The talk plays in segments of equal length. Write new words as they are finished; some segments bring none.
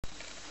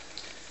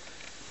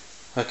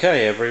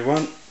Okay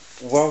everyone,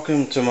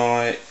 welcome to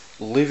my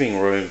living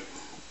room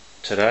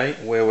today,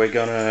 where we're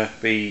going to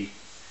be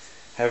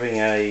having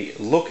a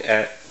look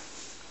at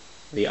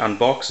the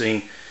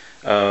unboxing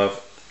of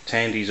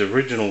Tandy's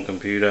original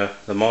computer,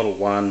 the Model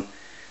 1,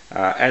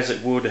 as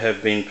it would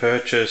have been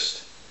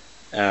purchased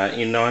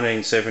in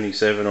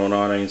 1977 or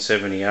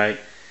 1978,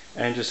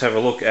 and just have a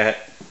look at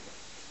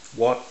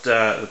what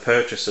the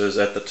purchasers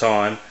at the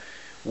time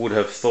would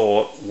have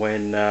thought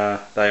when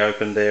they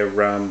opened their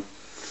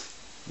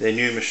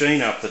new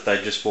machine up that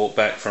they just bought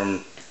back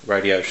from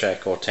Radio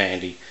Shack or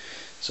Tandy.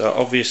 So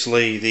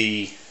obviously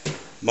the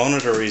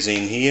monitor is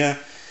in here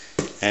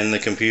and the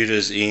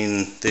computer's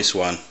in this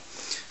one.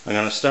 I'm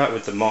going to start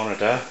with the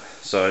monitor,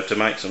 so to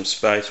make some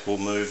space we'll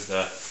move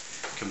the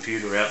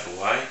computer out the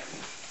way.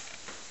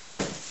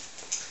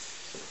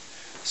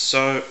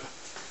 So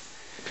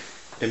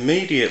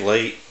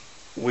immediately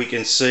we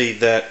can see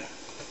that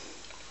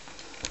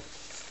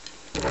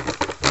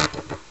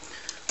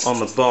on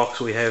the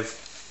box we have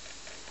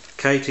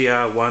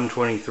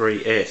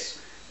KTR-123S.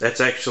 That's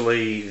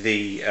actually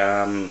the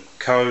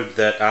code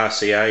that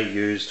RCA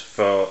used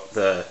for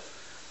the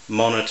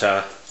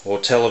monitor or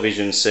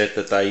television set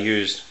that they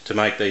used to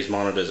make these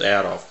monitors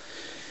out of.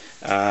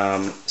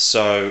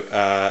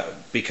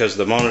 Because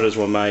the monitors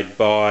were made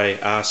by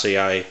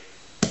RCA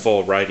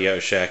for Radio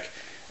Shack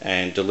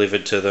and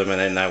delivered to them, and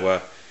then they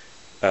were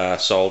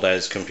sold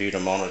as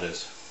computer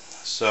monitors.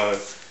 So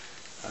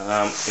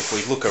if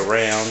we look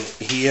around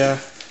here,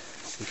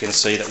 you can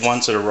see that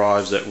once it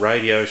arrives at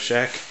Radio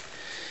Shack,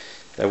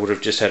 they would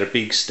have just had a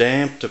big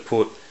stamp to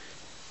put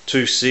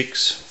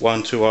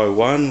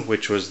 261201,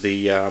 which was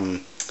the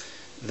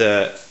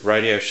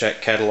Radio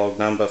Shack catalog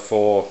number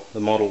for the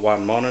Model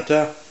 1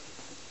 monitor,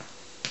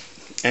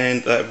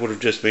 and that would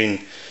have just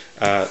been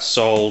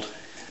sold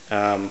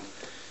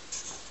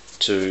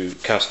to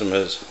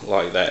customers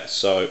like that.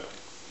 So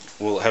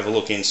we'll have a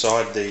look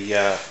inside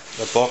the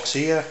box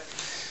here.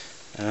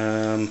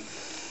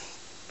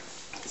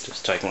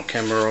 Just take my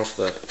camera off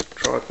the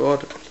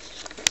tripod.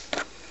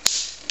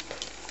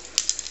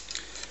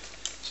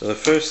 So the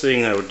first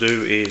thing they would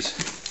do is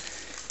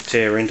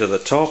tear into the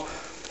top,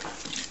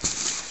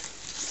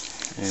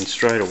 and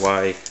straight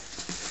away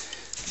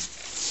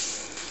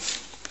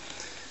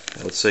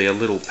they would see a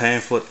little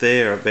pamphlet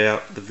there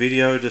about the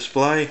video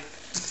display.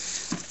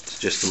 It's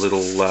just a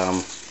little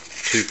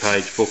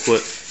 2-page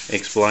booklet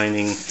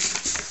explaining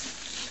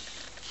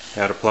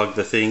how to plug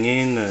the thing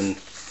in and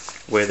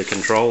where the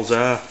controls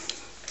are.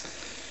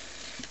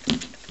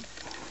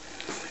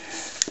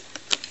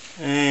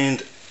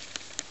 And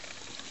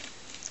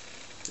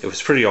it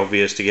was pretty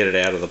obvious to get it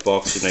out of the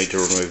box. You need to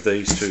remove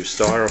these two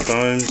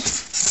styrofoams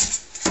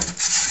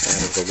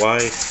out of the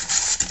way.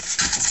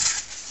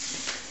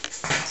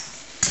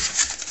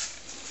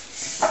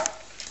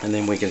 And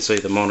then we can see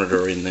the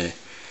monitor in there.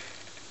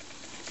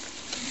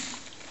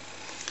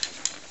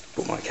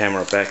 Put my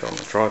camera back on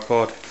the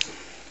tripod,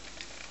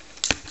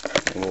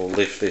 and we'll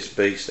lift this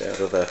beast out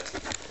of the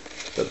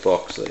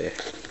box there.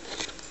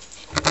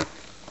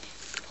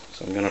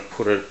 So I'm going to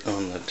put it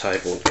on the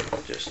table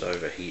just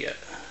over here.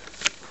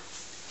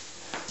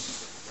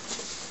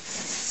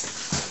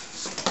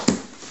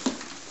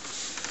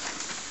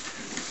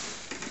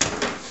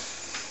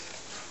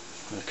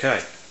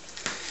 Okay,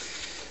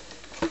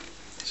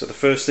 so the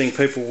first thing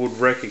people would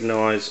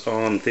recognize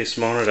on this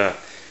monitor,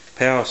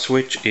 power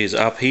switch is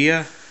up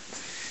here.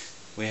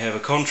 We have a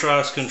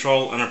contrast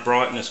control and a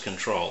brightness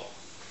control.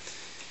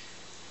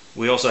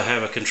 We also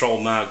have a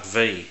control marked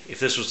V. If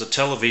this was a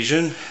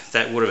television,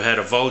 that would have had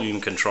a volume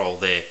control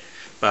there,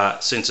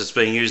 but since it's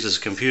being used as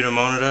a computer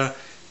monitor,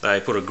 they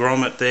put a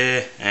grommet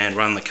there and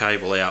run the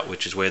cable out,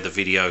 which is where the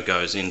video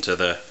goes into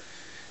the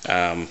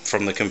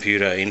from the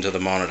computer into the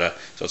monitor.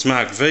 So it's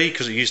marked V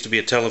because it used to be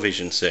a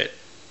television set,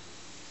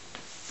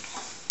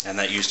 and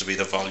that used to be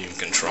the volume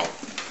control.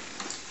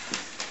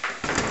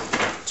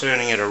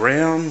 Turning it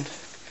around,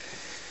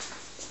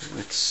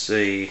 let's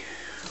see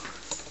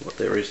what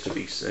there is to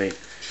be seen.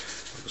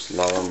 I'll just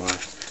lower my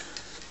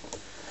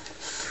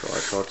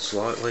tripod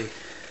slightly.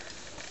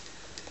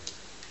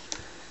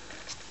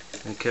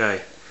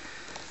 Okay,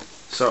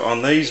 so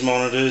on these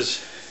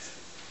monitors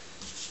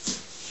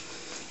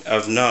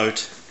of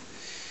note,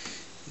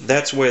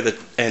 that's where the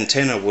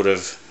antenna would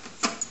have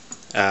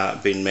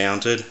been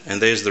mounted,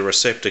 and there's the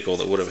receptacle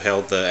that would have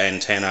held the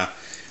antenna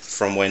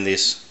from when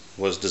this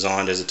was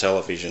designed as a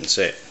television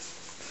set.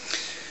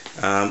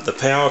 The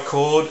power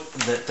cord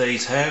that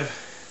these have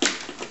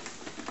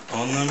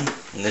on them,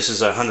 and this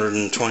is a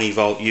 120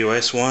 volt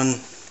US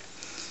one,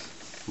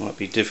 might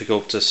be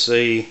difficult to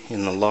see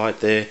in the light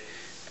there.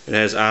 It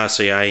has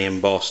RCA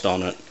embossed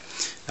on it.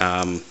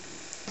 It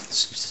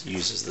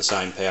uses the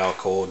same power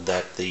cord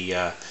that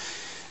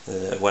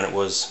when it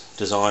was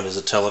designed as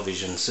a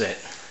television set.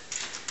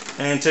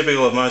 And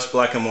typical of most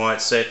black and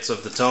white sets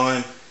of the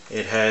time,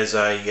 it has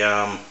a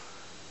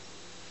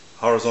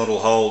horizontal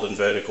hold and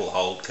vertical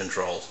hold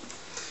controls.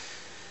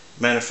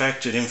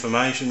 Manufactured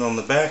information on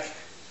the back,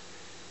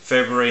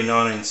 February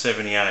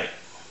 1978.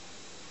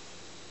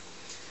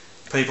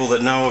 People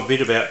that know a bit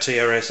about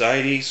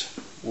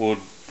TRS-80s would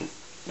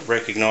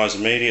recognise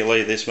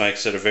immediately this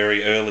makes it a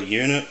very early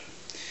unit.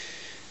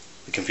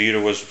 The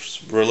computer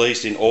was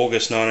released in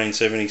August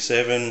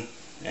 1977,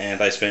 and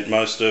they spent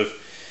most of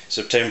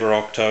September,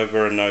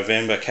 October and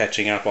November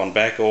catching up on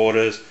back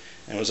orders,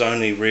 and it was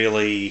only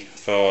really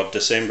for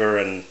December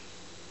and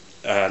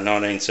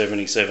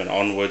 1977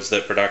 onwards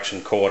that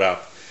production caught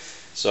up.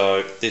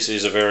 So this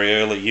is a very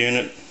early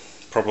unit,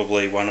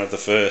 probably one of the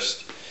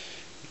first,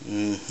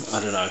 I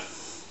don't know,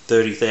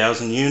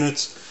 30,000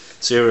 units.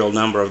 Serial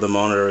number of the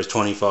monitor is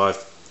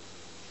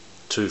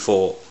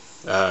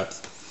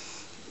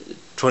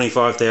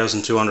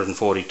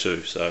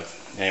 25,242. So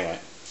anyway,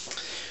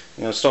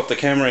 I'm going to stop the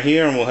camera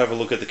here and we'll have a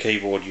look at the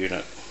keyboard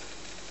unit.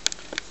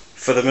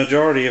 For the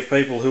majority of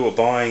people who were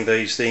buying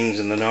these things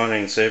in the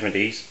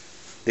 1970s,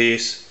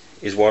 this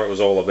is what it was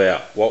all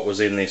about, what was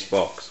in this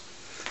box.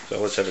 So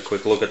let's have a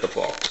quick look at the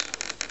box.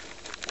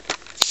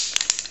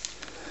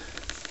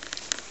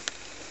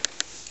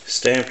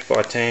 Stamped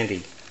by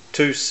Tandy,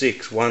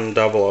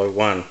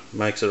 261001,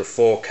 makes it a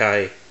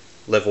 4K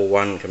level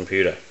 1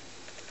 computer.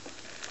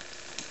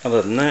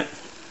 Other than that,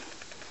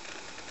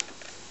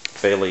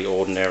 fairly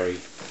ordinary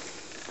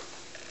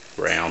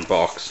round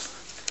box.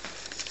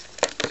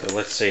 So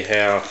let's see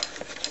how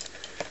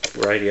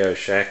Radio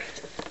Shack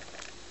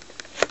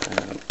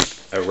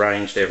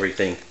arranged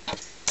everything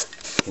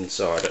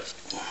inside it.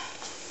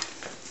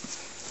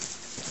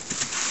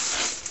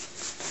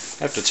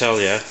 I have to tell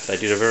you, they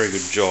did a very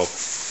good job.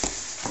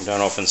 You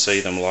don't often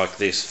see them like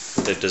this.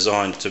 They're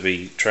designed to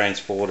be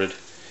transported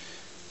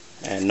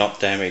and not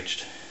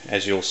damaged,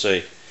 as you'll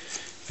see.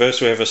 First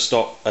we have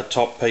a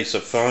top piece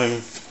of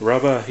foam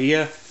rubber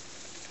here.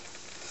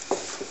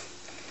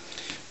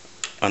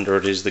 Under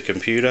it is the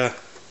computer.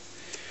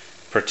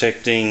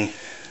 Protecting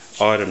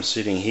items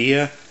sitting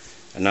here.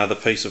 Another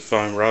piece of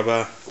foam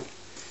rubber.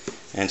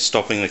 And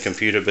stopping the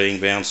computer being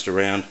bounced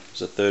around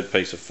is a third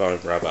piece of foam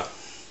rubber.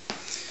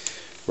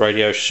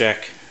 Radio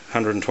Shack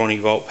 120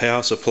 volt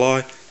power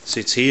supply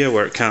sits here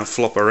where it can't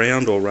flop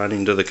around or run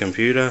into the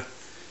computer.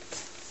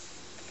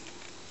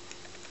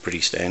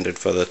 Pretty standard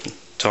for the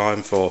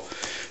time for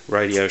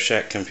Radio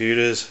Shack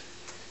computers.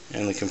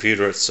 And the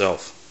computer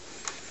itself.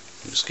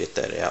 Just get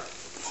that out.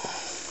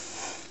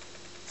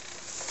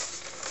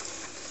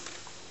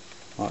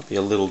 Might be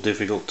a little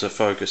difficult to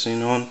focus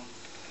in on.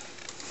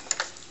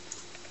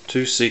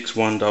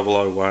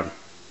 261001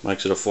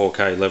 makes it a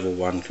 4K level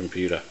 1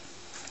 computer.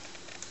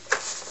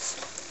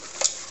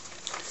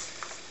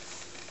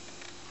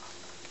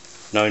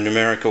 No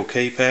numerical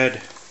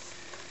keypad.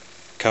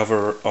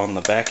 Cover on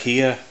the back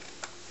here.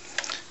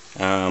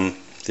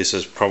 This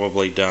is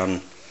probably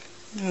done,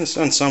 it's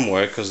done some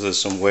work because there's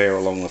some wear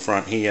along the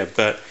front here,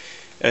 but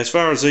as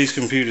far as these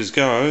computers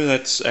go,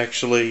 that's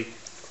actually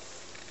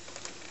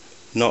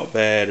not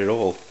bad at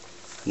all.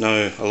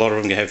 No, a lot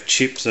of them have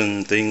chips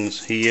and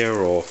things here,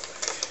 or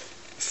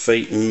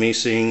feet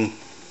missing,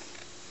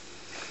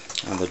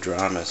 other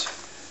dramas.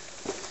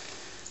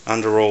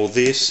 Under all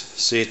this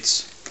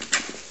sits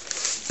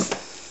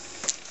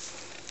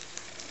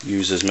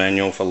user's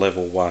manual for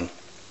level 1.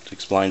 It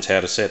explains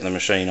how to set the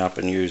machine up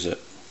and use it.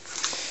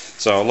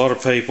 So a lot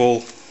of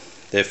people,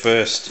 their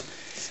first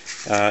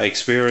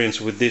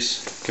experience with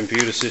this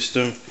computer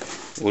system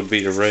would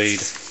be to read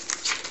the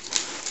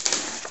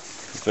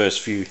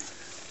first few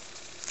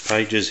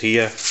pages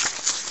here.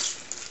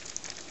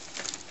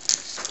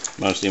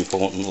 Most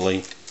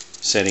importantly,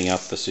 setting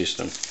up the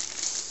system.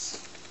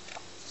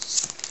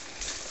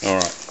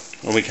 Alright,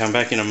 when we come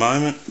back in a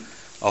moment,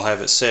 I'll have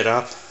it set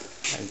up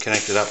and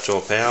connected up to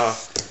a power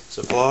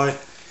supply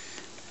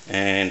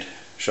and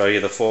show you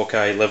the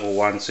 4K level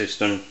 1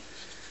 system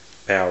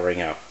powering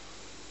up.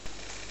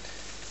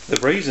 The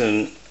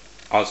reason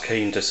I was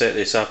keen to set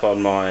this up on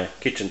my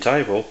kitchen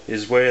table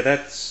is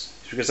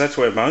because that's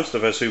where most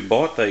of us who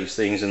bought these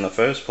things in the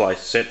first place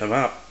set them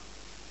up.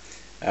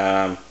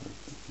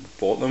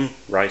 Bought them,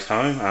 raced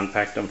home,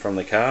 unpacked them from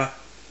the car,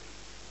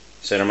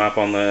 set them up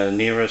on the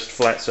nearest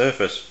flat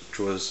surface, which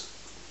was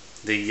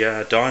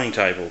the dining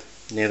table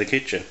near the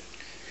kitchen.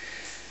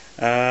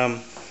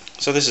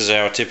 So this is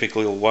how a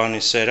typical one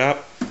is set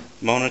up.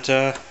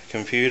 Monitor,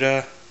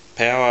 computer,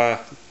 power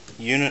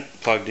unit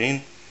plugged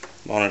in,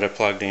 monitor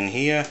plugged in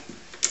here.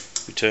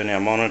 We turn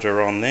our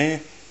monitor on there,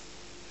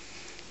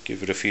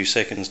 give it a few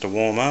seconds to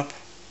warm up.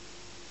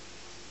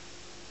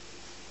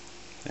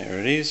 There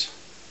it is,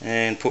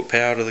 and put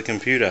power to the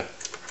computer.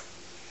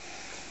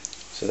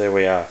 So there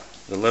we are,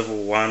 the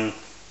level 1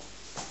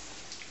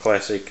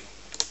 classic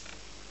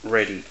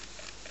ready.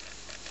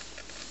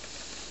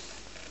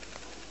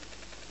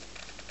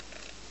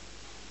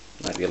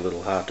 Maybe a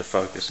little hard to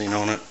focus in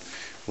on it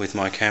with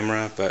my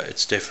camera, but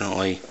it's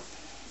definitely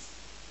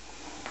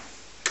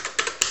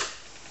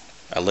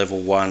a level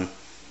 1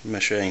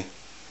 machine.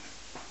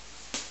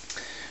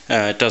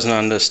 It doesn't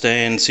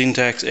understand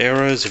syntax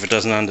errors. If it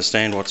doesn't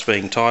understand what's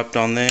being typed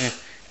on there,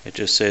 it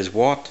just says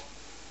what.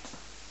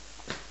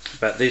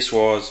 But this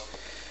was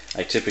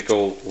a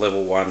typical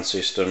level 1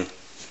 system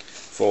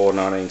for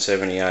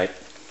 1978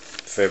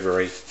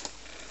 February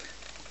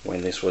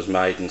when this was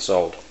made and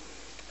sold.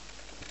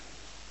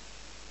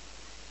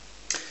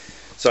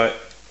 So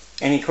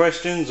any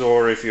questions,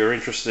 or if you're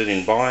interested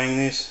in buying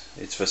this,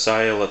 it's for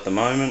sale at the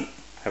moment.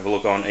 Have a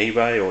look on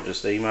eBay or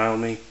just email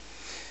me.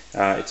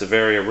 It's a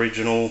very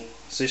original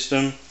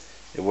system.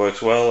 It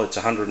works well. It's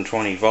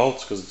 120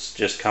 volts because it's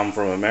just come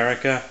from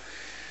America.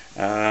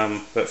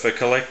 But for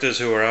collectors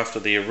who are after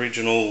the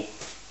original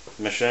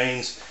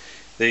machines,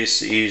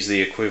 this is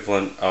the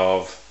equivalent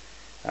of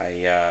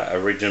a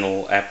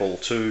original Apple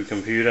II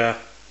computer,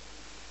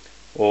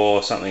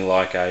 or something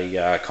like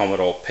a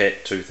Commodore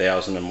PET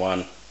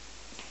 2001.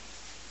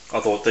 I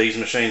thought these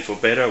machines were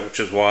better, which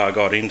is why I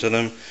got into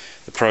them.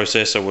 The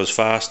processor was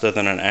faster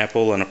than an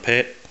Apple and a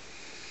PET.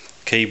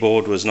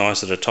 Keyboard was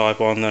nicer to type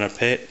on than a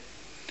PET.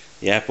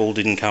 The Apple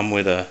didn't come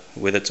with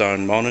its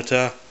own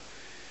monitor.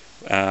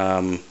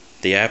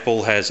 The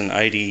Apple has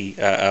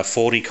a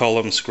 40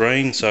 column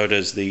screen, so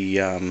does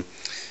the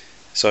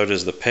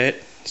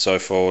PET. So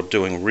for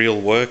doing real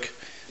work,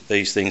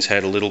 these things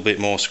had a little bit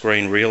more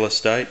screen real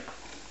estate.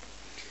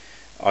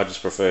 I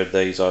just preferred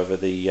these over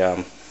the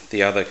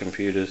other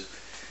computers.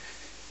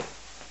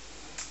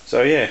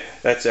 So yeah,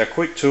 that's our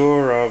quick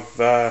tour of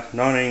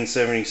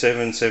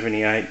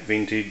 1977-78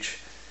 vintage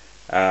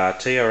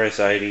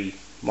TRS-80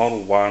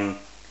 Model 1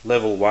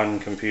 Level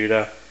 1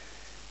 computer,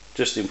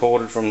 just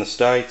imported from the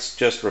States,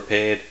 just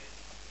repaired,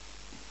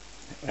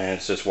 and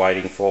it's just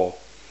waiting for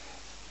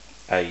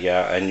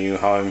a new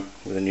home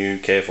with a new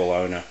careful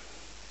owner.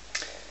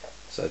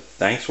 So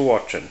thanks for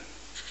watching.